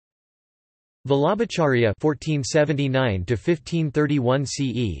Vallabhacharya (1479–1531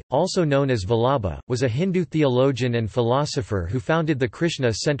 CE), also known as Vallabha, was a Hindu theologian and philosopher who founded the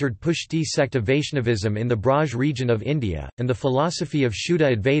Krishna-centered Pushti sect of Vaishnavism in the Braj region of India, and the philosophy of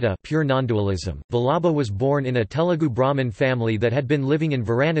Shuddha Advaita, pure non-dualism. Vallabha was born in a Telugu Brahmin family that had been living in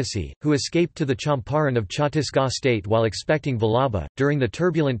Varanasi, who escaped to the Champaran of Chhattisgarh state while expecting Vallabha, during the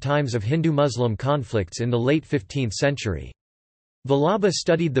turbulent times of Hindu-Muslim conflicts in the late 15th century. Vallabha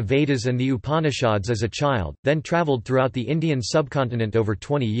studied the Vedas and the Upanishads as a child, then travelled throughout the Indian subcontinent over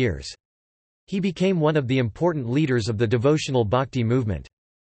 20 years. He became one of the important leaders of the devotional bhakti movement.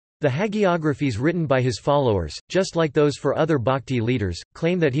 The hagiographies written by his followers, just like those for other bhakti leaders,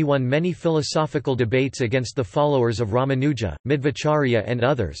 claim that he won many philosophical debates against the followers of Ramanuja, Madhvacharya and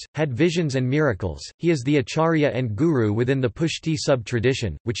others, had visions and miracles. He is the acharya and guru within the Pushti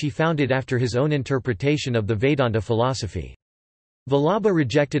sub-tradition, which he founded after his own interpretation of the Vedanta philosophy. Vallabha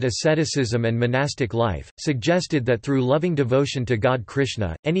rejected asceticism and monastic life, suggested that through loving devotion to God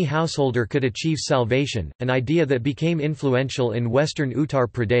Krishna, any householder could achieve salvation, an idea that became influential in western Uttar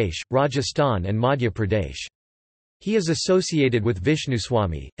Pradesh, Rajasthan and Madhya Pradesh. He is associated with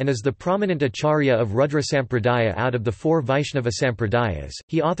Vishnuswami, and is the prominent acharya of Rudra Sampradaya out of the four Vaishnava Sampradayas.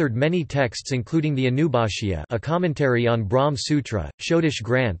 He authored many texts including the Anubhashya, a commentary on Brahm Sutra, Shodash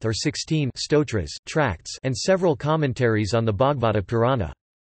Granth or 16 stotras, tracts, and several commentaries on the Bhagavata Purana.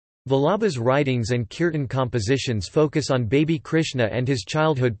 Vallabha's writings and kirtan compositions focus on baby Krishna and his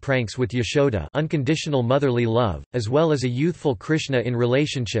childhood pranks with Yashoda, unconditional motherly love, as well as a youthful Krishna in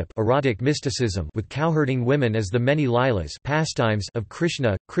relationship, erotic mysticism, with cowherding women as the many lilas, pastimes of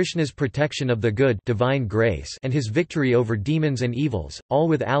Krishna, Krishna's protection of the good, divine grace, and his victory over demons and evils, all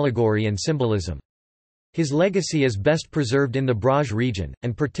with allegory and symbolism. His legacy is best preserved in the Braj region,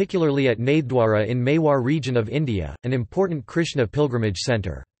 and particularly at Nathdwara in Mewar region of India, an important Krishna pilgrimage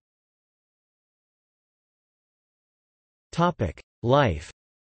centre. Life.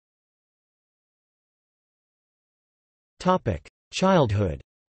 Childhood.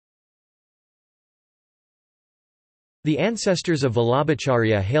 The ancestors of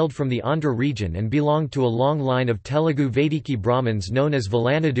Vallabhacharya hailed from the Andhra region and belonged to a long line of Telugu Vediki Brahmins known as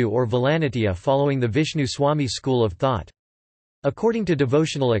Vallanadu or Vallanatiya following the Vishnu Swami school of thought. According to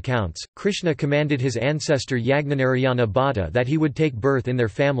devotional accounts, Krishna commanded his ancestor Yagnanarayana Bhatta that he would take birth in their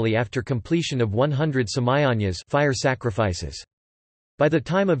family after completion of 100 samayajnas, fire sacrifices. By the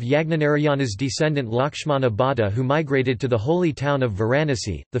time of Yagnanarayana's descendant Lakshmana Bhatta, who migrated to the holy town of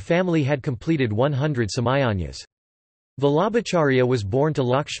Varanasi, the family had completed 100 samayajnas. Vallabhacharya was born to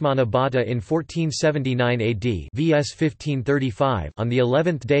Lakshmana Bhatta in 1479 AD vs 1535 on the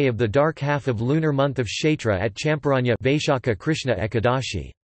 11th day of the dark half of lunar month of Kshetra at Champaranya Vaishakha Krishna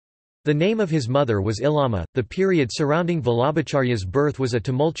Ekadashi. The name of his mother was Ilama. The period surrounding Vallabhacharya's birth was a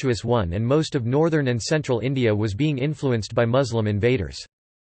tumultuous one, and most of northern and central India was being influenced by Muslim invaders.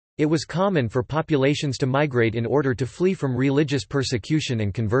 It was common for populations to migrate in order to flee from religious persecution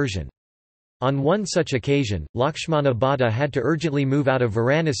and conversion. On one such occasion, Lakshmana Bhatta had to urgently move out of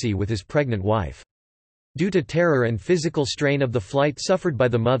Varanasi with his pregnant wife. Due to terror and physical strain of the flight suffered by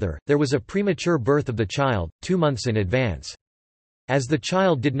the mother, there was a premature birth of the child, 2 months in advance. As the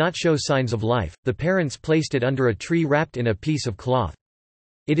child did not show signs of life, the parents placed it under a tree wrapped in a piece of cloth.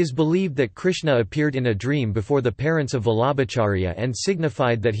 It is believed that Krishna appeared in a dream before the parents of Vallabhacharya and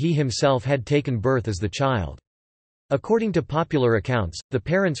signified that he himself had taken birth as the child. According to popular accounts, the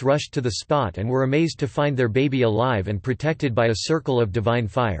parents rushed to the spot and were amazed to find their baby alive and protected by a circle of divine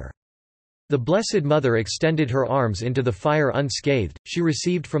fire. The Blessed Mother extended her arms into the fire unscathed. She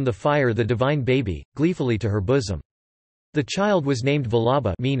received from the fire the divine baby, gleefully to her bosom. The child was named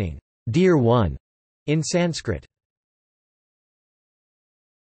Vallabha, meaning dear one in Sanskrit.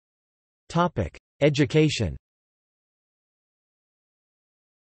 Education.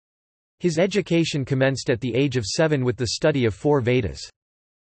 His education commenced at the age of 7 with the study of 4 Vedas.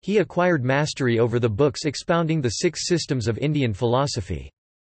 He acquired mastery over the books expounding the 6 systems of Indian philosophy.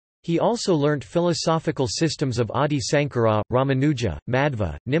 He also learnt philosophical systems of Adi Sankara, Ramanuja,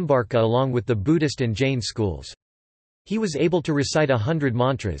 Madhva, Nimbarka along with the Buddhist and Jain schools. He was able to recite 100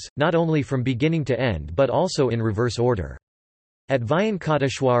 mantras, not only from beginning to end but also in reverse order. At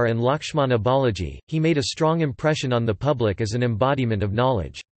Vyankateshwar and Lakshmana Balaji, he made a strong impression on the public as an embodiment of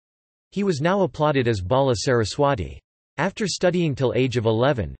knowledge. He was now applauded as Bala Saraswati. After studying till age of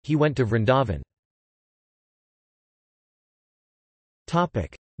 11, he went to Vrindavan.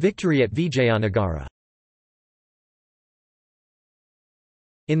 Victory at Vijayanagara.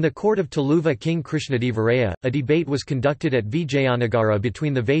 In the court of Tuluva King Krishnadevaraya, a debate was conducted at Vijayanagara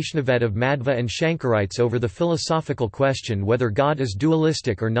between the Vaishnavet of Madhva and Shankarites over the philosophical question whether God is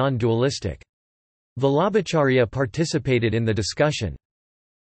dualistic or non-dualistic. Vallabhacharya participated in the discussion.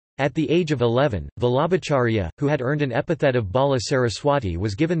 At the age of 11, Vallabhacharya, who had earned an epithet of Bala Saraswati,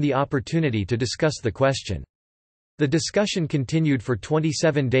 was given the opportunity to discuss the question. The discussion continued for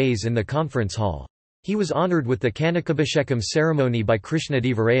 27 days in the conference hall. He was honoured with the Kanakabhishekam ceremony by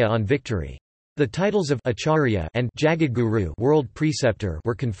Krishnadevaraya on victory. The titles of Acharya and Jagadguru, world preceptor,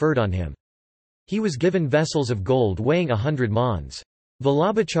 were conferred on him. He was given vessels of gold weighing 100 mans.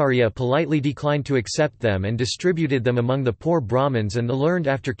 Vallabhacharya politely declined to accept them and distributed them among the poor Brahmins and the learned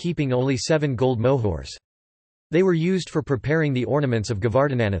after keeping only 7 gold mohurs. They were used for preparing the ornaments of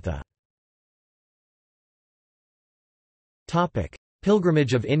Govardhananatha.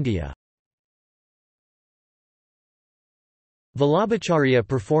 Pilgrimage of India. Vallabhacharya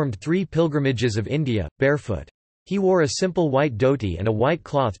performed 3 pilgrimages of India, barefoot. He wore a simple white dhoti and a white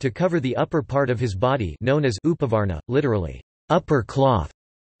cloth to cover the upper part of his body, known as upavarna, literally, upper cloth,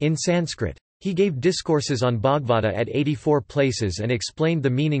 in Sanskrit. He gave discourses on Bhagavata at 84 places and explained the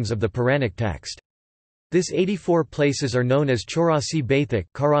meanings of the Puranic text. This 84 places are known as Chaurasi Baithak,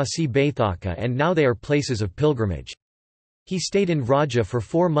 Karasi Baithaka, and now they are places of pilgrimage. He stayed in Vraja for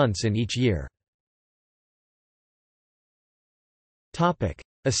 4 months in each year.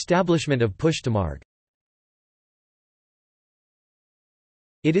 Establishment of Pushtimarg.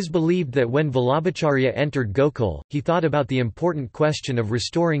 It is believed that when Vallabhacharya entered Gokul, he thought about the important question of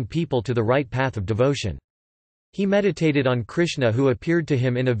restoring people to the right path of devotion. He meditated on Krishna, who appeared to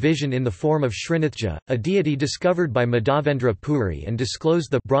him in a vision in the form of Srinathja, a deity discovered by Madhavendra Puri, and disclosed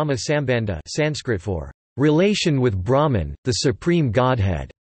the Brahma Sambandha, Sanskrit for relation with Brahman, the supreme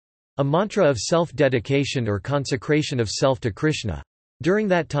Godhead, a mantra of self-dedication or consecration of self to Krishna. During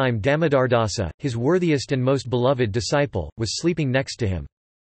that time Damodardasa, his worthiest and most beloved disciple, was sleeping next to him.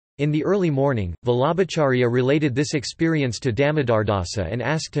 In the early morning, Vallabhacharya related this experience to Damodardasa and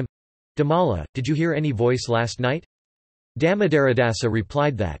asked him, Damala, did you hear any voice last night? Damodaradasa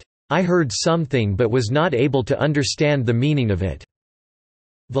replied that, I heard something but was not able to understand the meaning of it.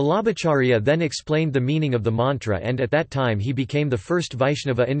 Vallabhacharya then explained the meaning of the mantra, and at that time he became the first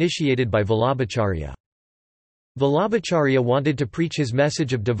Vaishnava initiated by Vallabhacharya. Vallabhacharya wanted to preach his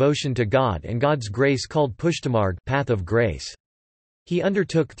message of devotion to God and God's grace called Pushtimarg, path of grace. He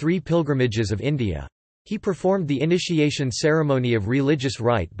undertook 3 pilgrimages of India. He performed the initiation ceremony of religious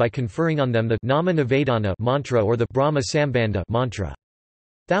rite by conferring on them the Nama Nivedana mantra or the Brahma Sambandha mantra.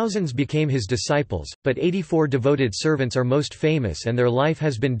 Thousands became his disciples, but 84 devoted servants are most famous, and their life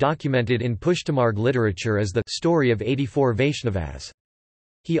has been documented in Pushtimarg literature as the story of 84 Vaishnavas.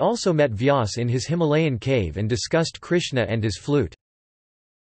 He also met Vyas in his Himalayan cave and discussed Krishna and his flute.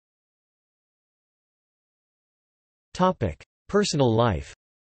 Personal life.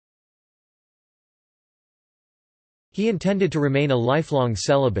 He intended to remain a lifelong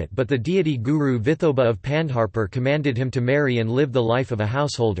celibate, but the deity guru Vithoba of Pandharpur commanded him to marry and live the life of a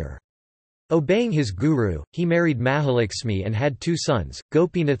householder. Obeying his guru, he married Mahalakshmi and had 2 sons,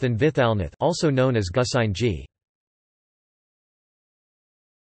 Gopinath and Vithalnath, also known as Gusainji.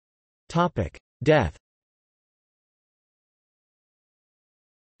 Death.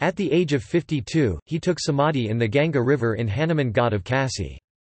 At the age of 52, he took samadhi in the Ganga River in Hanuman Ghat of Kasi.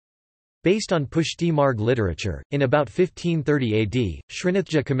 Based on Pushti-Marg literature, in about 1530 AD,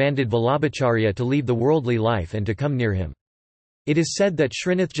 Srinathja commanded Vallabhacharya to leave the worldly life and to come near him. It is said that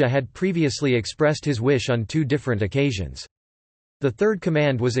Srinathja had previously expressed his wish on 2 different occasions. The third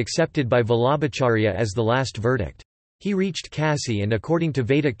command was accepted by Vallabhacharya as the last verdict. He reached Kasi and, according to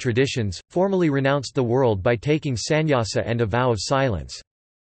Vedic traditions, formally renounced the world by taking sannyasa and a vow of silence.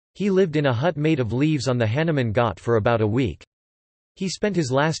 He lived in a hut made of leaves on the Hanuman Ghat for about a week. He spent his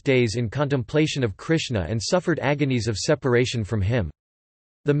last days in contemplation of Krishna and suffered agonies of separation from him.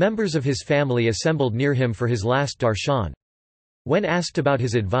 The members of his family assembled near him for his last darshan. When asked about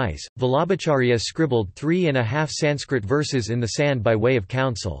his advice, Vallabhacharya scribbled 3.5 Sanskrit verses in the sand by way of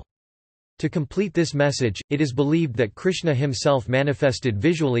counsel. To complete this message, it is believed that Krishna himself manifested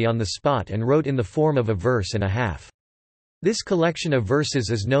visually on the spot and wrote in the form of a verse and a half. This collection of verses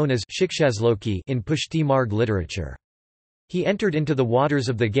is known as Shikshasloki in Pushti-Marg literature. He entered into the waters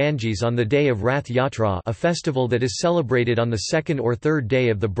of the Ganges on the day of Rath Yatra, a festival that is celebrated on the 2nd or 3rd day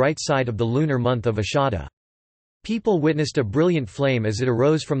of the bright side of the lunar month of Ashada. People witnessed a brilliant flame as it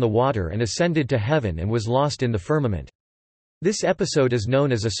arose from the water and ascended to heaven and was lost in the firmament. This episode is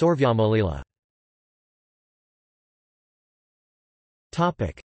known as Asurvyamolila.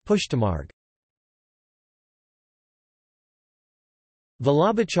 Pushtimarg.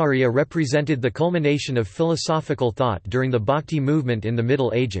 Vallabhacharya represented the culmination of philosophical thought during the Bhakti movement in the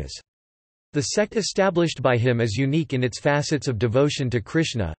Middle Ages. The sect established by him is unique in its facets of devotion to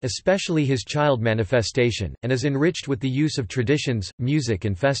Krishna, especially his child manifestation, and is enriched with the use of traditions, music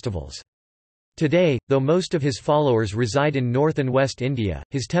and festivals. Today, though most of his followers reside in North and West India,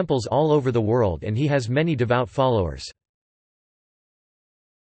 his temples all over the world and he has many devout followers.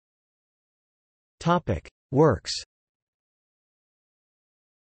 Works.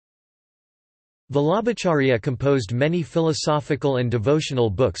 Vallabhacharya composed many philosophical and devotional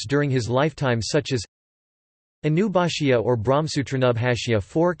books during his lifetime, such as Anubhashya or Brahmsutranubhashya,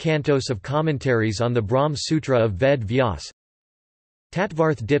 4 cantos of commentaries on the Brahm Sutra of Ved Vyas;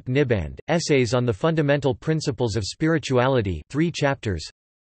 Tattvarth Dip Niband, essays on the fundamental principles of spirituality, 3 chapters;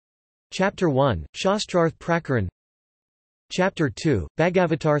 Chapter 1, Shastrarth Prakaran; Chapter 2,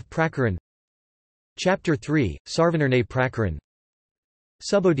 Bhagavatarth Prakaran; Chapter 3, Sarvanirnay Prakaran;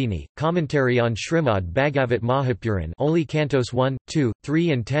 Subodhini, commentary on Srimad Bhagavat Mahapuran, only cantos 1, 2,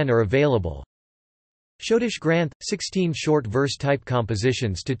 3 and 10 are available. Shodash Granth, 16 short verse-type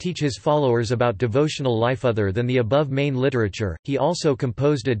compositions to teach his followers about devotional life. Other than the above main literature, he also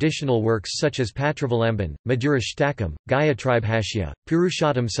composed additional works such as Patravalamban, Madhurashtakam, Gayatribhashya,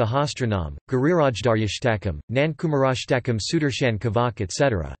 Purushottam Sahasranam, Girirajdaryashtakam, Nankumarashtakam, Sudarshan Kavak,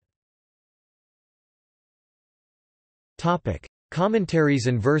 etc. Commentaries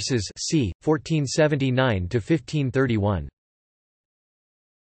and verses c. 1479–1531.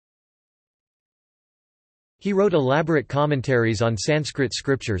 He wrote elaborate commentaries on Sanskrit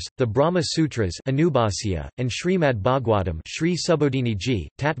scriptures, the Brahma Sutras Anubhasya, and Srimad Bhagwatam Shri Subodhini Ji,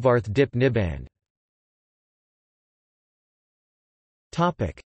 Tattvarth Dip Niband.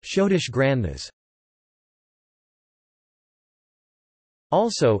 Shodash Granthas.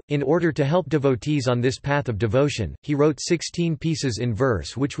 Also, in order to help devotees on this path of devotion, he wrote 16 pieces in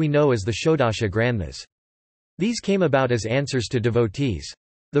verse which we know as the Shodasha Granthas. These came about as answers to devotees.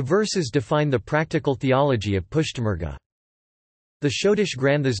 The verses define the practical theology of Pushtamarga. The Shodash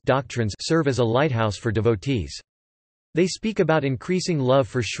Granthas doctrines serve as a lighthouse for devotees. They speak about increasing love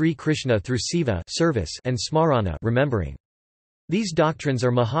for Sri Krishna through seva service and smarana remembering. These doctrines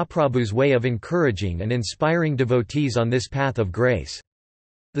are Mahaprabhu's way of encouraging and inspiring devotees on this path of grace.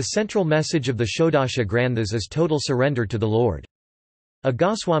 The central message of the Shodasha Granthas is total surrender to the Lord. A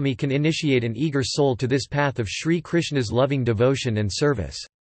Goswami can initiate an eager soul to this path of Sri Krishna's loving devotion and service.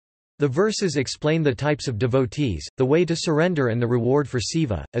 The verses explain the types of devotees, the way to surrender and the reward for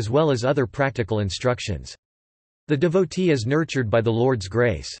seva, as well as other practical instructions. The devotee is nurtured by the Lord's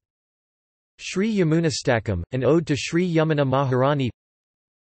grace. Sri Yamunastakam, an ode to Sri Yamuna Maharani.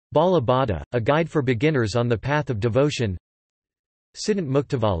 Balabhada, a guide for beginners on the path of devotion. Siddhant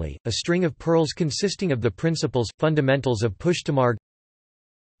Muktavali, a string of pearls consisting of the principles, fundamentals of Pushtamarg.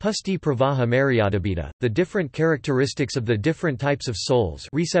 Pusti Pravaha Maryadabhita, the different characteristics of the different types of souls,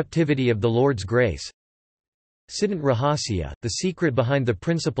 receptivity of the Lord's grace. Siddhant Rahasya, the secret behind the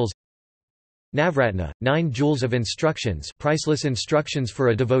principles. Navratna, 9 jewels of instructions, priceless instructions for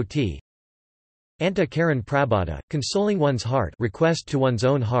a devotee. Anta Karan Prabhata, consoling one's heart, request to one's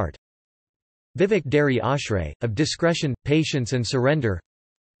own heart. Vivek Dari Ashray, of discretion, patience and surrender.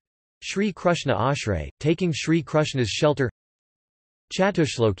 Shri Krishna Ashray, taking Shri Krishna's shelter.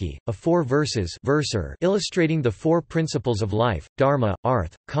 Chatushloki, a 4 verses verser illustrating the 4 principles of life, dharma,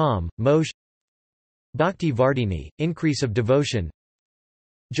 arth, kam, moksha. Bhakti Vardhini, increase of devotion.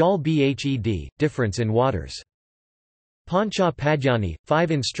 Jal Bhed, difference in waters. Pancha Padyani,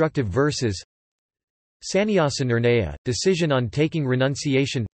 5 instructive verses. Sannyasa Nirnaya, decision on taking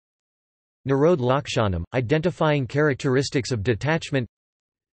renunciation. Narod Lakshanam, identifying characteristics of detachment.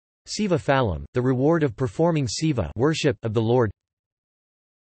 Siva Phalam, the reward of performing Siva worship of the Lord.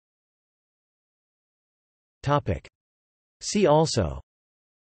 See also.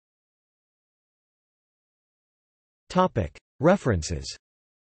 References.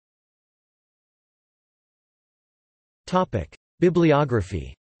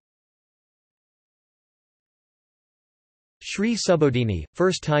 Bibliography. Sri Subodhini,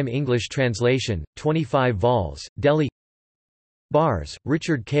 first-time English translation, 25 vols, Delhi. Bars,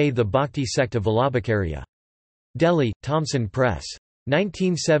 Richard K. The Bhakti Sect of Vallabhacharya. Delhi, Thomson Press.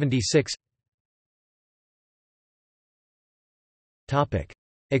 1976.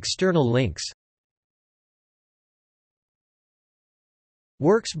 External links.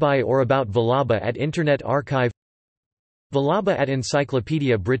 Works by or about Vallabha at Internet Archive. Vallabha at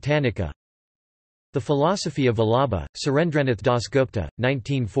Encyclopaedia Britannica. The Philosophy of Vallabha, Surendranath Das Gupta,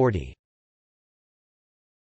 1940.